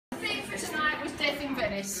in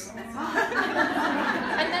Venice.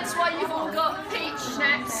 And that's why you've all got peach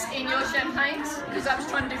schnapps in your champagnes, because I was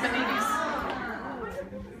trying to do Bellinis.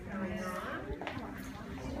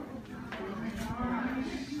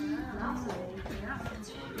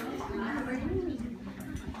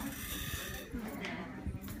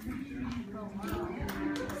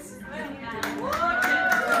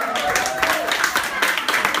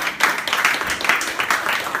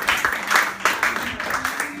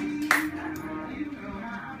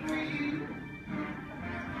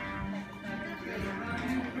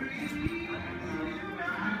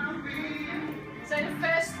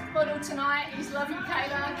 Tonight is lovely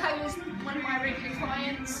Kayla. Kayla's one of my regular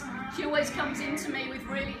clients. She always comes in to me with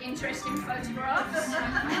really interesting photographs.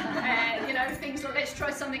 You know, things like, let's try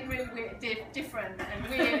something really weird, different and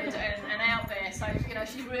weird and out there. So, you know,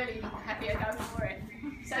 she's really happy to go for it.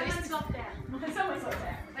 So someone's locked down. Someone's locked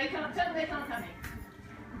down. They can't, tell them they can't come in.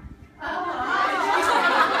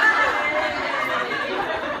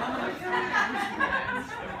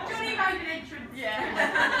 Johnny made an entrance. Yeah.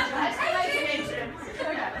 Made an entrance.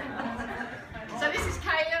 Okay. So this is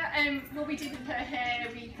Kayla, and what we did with her hair,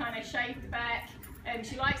 we kind of shaved the back.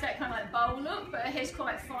 She likes that kind of like bowl look, but her hair's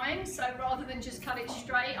quite fine, so rather than just cut it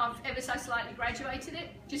straight, I've ever so slightly graduated it,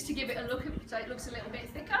 just to give it a look, so it looks a little bit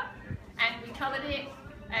thicker. And we coloured it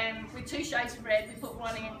with 2 shades of red. We put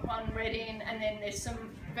one red in, and then there's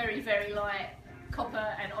some very, very light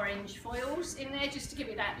copper and orange foils in there, just to give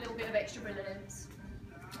it that little bit of extra brilliance.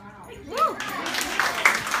 Wow.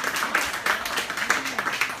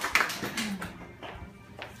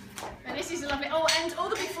 And this is lovely. Oh, and all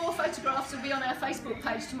the before photographs will be on our Facebook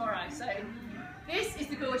page tomorrow. So this is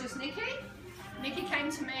the gorgeous Nikki. Nikki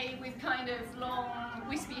came to me with kind of long,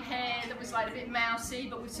 wispy hair that was like a bit mousy,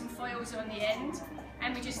 but with some foils on the end.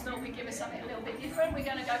 And we just thought we'd give her something a little bit different. We're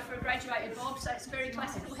going to go for a graduated bob, so it's a very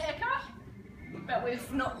classical haircut, but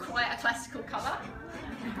with not quite a classical colour.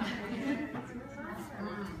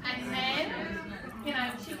 And then, you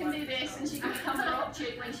know, she can do this and she can become a rock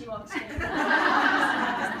chick when she wants to.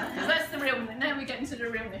 Because that's the real, now we get into the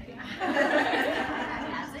real Nikki.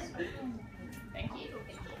 Thank you.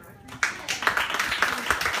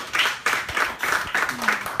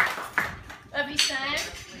 Lovely Sam.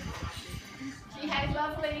 She had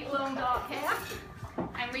lovely long dark hair,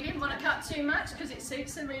 and we didn't want to cut too much because it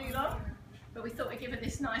suits her really long. But we thought we'd give her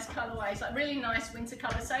this nice colourway. It's like really nice winter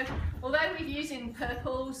colour. So although we're using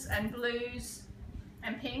purples and blues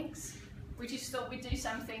and pinks, we just thought we'd do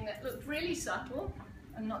something that looked really subtle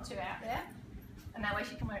and not too out there. And that way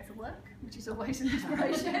she can wear it for work, which is always an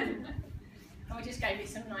inspiration. And we just gave it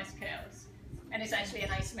some nice curls. And it's actually an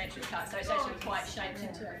asymmetric cut, so it's actually quite shaped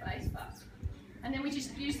into her face. And then we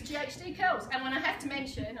just used the GHD curls. And when I have to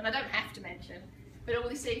mention, and I don't have to mention, but all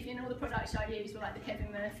this evening, all the products I use were like the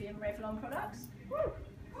Kevin Murphy and Revlon products.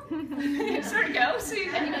 Sorry girls,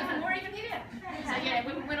 and you get more even here. So yeah,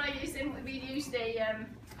 when I use them, we use the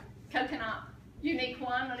coconut unique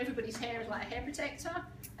one on everybody's hair as like a hair protector.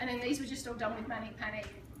 And then these were just all done with Manic Panic.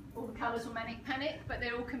 All the colours were Manic Panic, but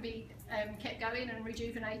they all can be kept going and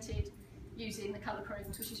rejuvenated using the colour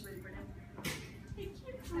creams, which is really brilliant. Thank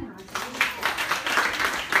you.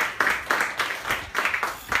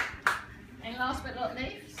 And last but not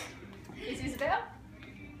least is Isabel.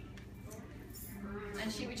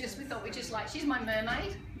 And we thought we'd just like, she's my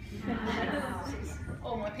mermaid.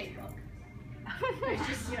 Or my peacock. It's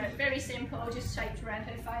just, you know, very simple, just shaped around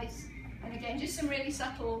her face. And again, just some really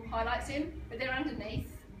subtle highlights in, but they're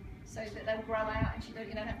underneath, so that they'll grow out and you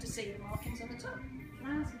don't have to see the markings on the top. Can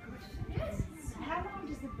I ask a question? Yes. How long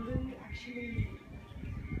does the blue actually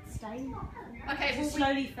stay? Okay, well,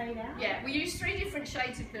 slowly fade out? Yeah, we use 3 different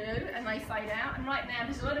shades of blue and they fade out. And right now,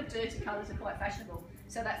 there's a lot of dirty colours that are quite fashionable,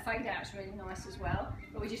 so that fade out is really nice as well.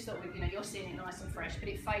 But we just thought, you know, you're seeing it nice and fresh, but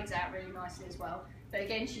it fades out really nicely as well. But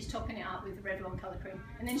again, she's topping it up with the Revlon colour cream,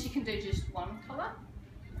 and then she can do just one colour.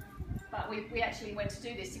 But we actually went to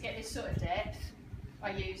do this to get this sort of depth.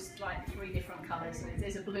 I used like 3 different colours.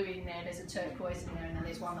 There's a blue in there, there's a turquoise in there, and then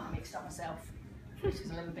there's one that I mixed up myself, which is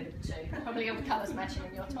a little bit of the 2. Probably all the colours matching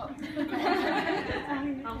in your top.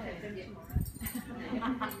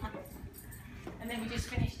 And then we just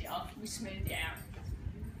finished it off, we smoothed it out.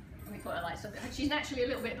 And we put her like something. She's naturally a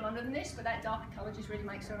little bit blonder than this, but that darker colour just really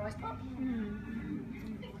makes her eyes pop.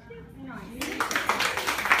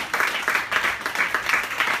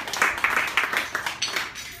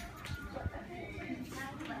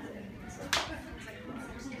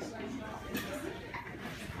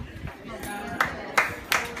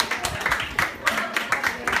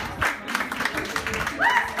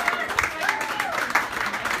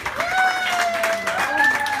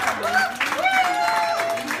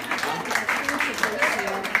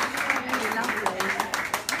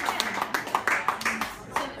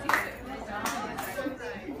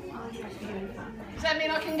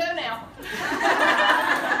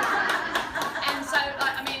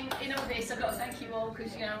 well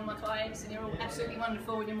because you know all my clients and you're all absolutely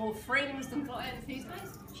wonderful and you're more friends than clients these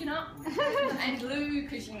days. Chin up. And Lou,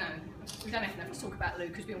 because you know we don't have to talk about Lou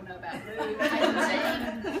because we all know about Lou.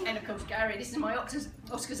 And of course Gary. This is my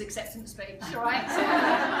Oscars acceptance speech, all right? So,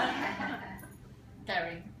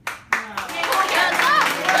 Gary.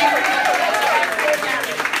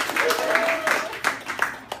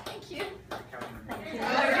 Thank you.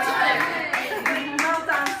 Well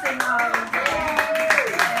done, Simone.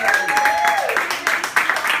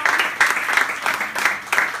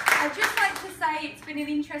 I'd just like to say it's been an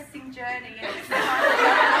interesting journey.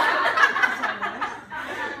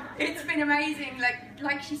 It's been amazing.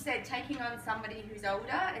 Like she said, taking on somebody who's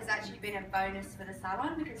older has actually been a bonus for the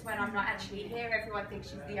salon because when I'm not actually here, everyone thinks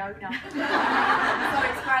she's the owner. So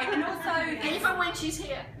it's great. And also, Even when she's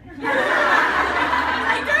here.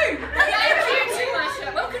 I do. Thank you to my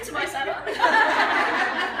show. Welcome to my salon.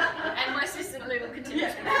 And my assistant Lou will continue.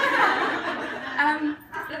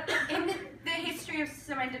 In the history of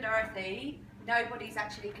Surrender Dorothy, nobody's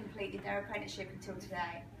actually completed their apprenticeship until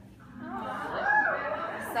today.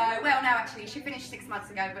 So, well, no, actually, she finished 6 months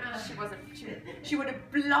ago, but she wasn't. She would have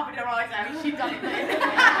blubbered her eyes out if she'd done it then.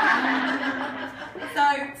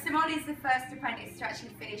 So, Simone is the first apprentice to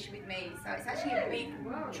actually finish with me. So, it's actually a big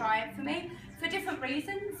triumph for me for different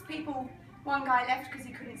reasons. One guy left because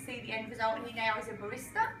he couldn't see the end result, and he now is a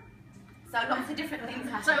barista. So lots of different things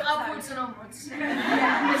happen. So upwards and onwards.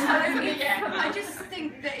 I just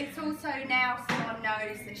think that it's also now someone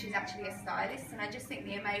knows that she's actually a stylist, and I just think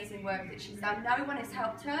the amazing work that she's done. No one has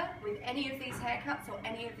helped her with any of these haircuts or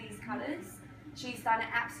any of these colours. She's done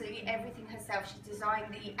absolutely everything herself. She's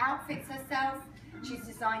designed the outfits herself, she's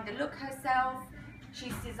designed the look herself,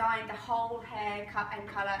 she's designed the whole hair cut and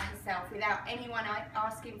colour herself without anyone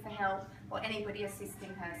asking for help or anybody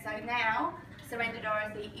assisting her. So now, Surrender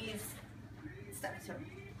Dorothy is...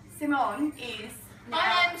 Simone is now... I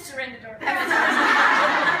am Surrender Dorothy.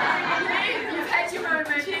 You've had your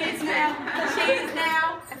moment. She is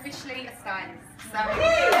now officially a stylist. So.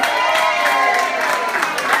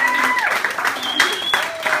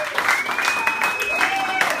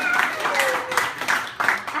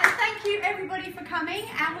 And thank you everybody for coming.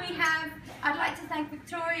 And I'd like to thank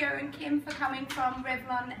Victoria and Kim for coming from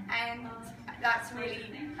Revlon, and that's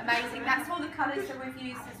really amazing. That's all the colours that we've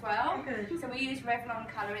used as well. So we use Revlon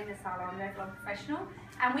colour in the salon, Revlon Professional.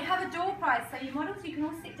 And we have a door prize, so you models, you can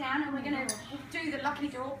all sit down and we're going to do the lucky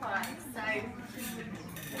door prize. So,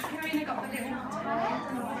 Karina got the little...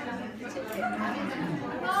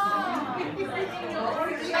 Oh,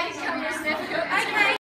 okay.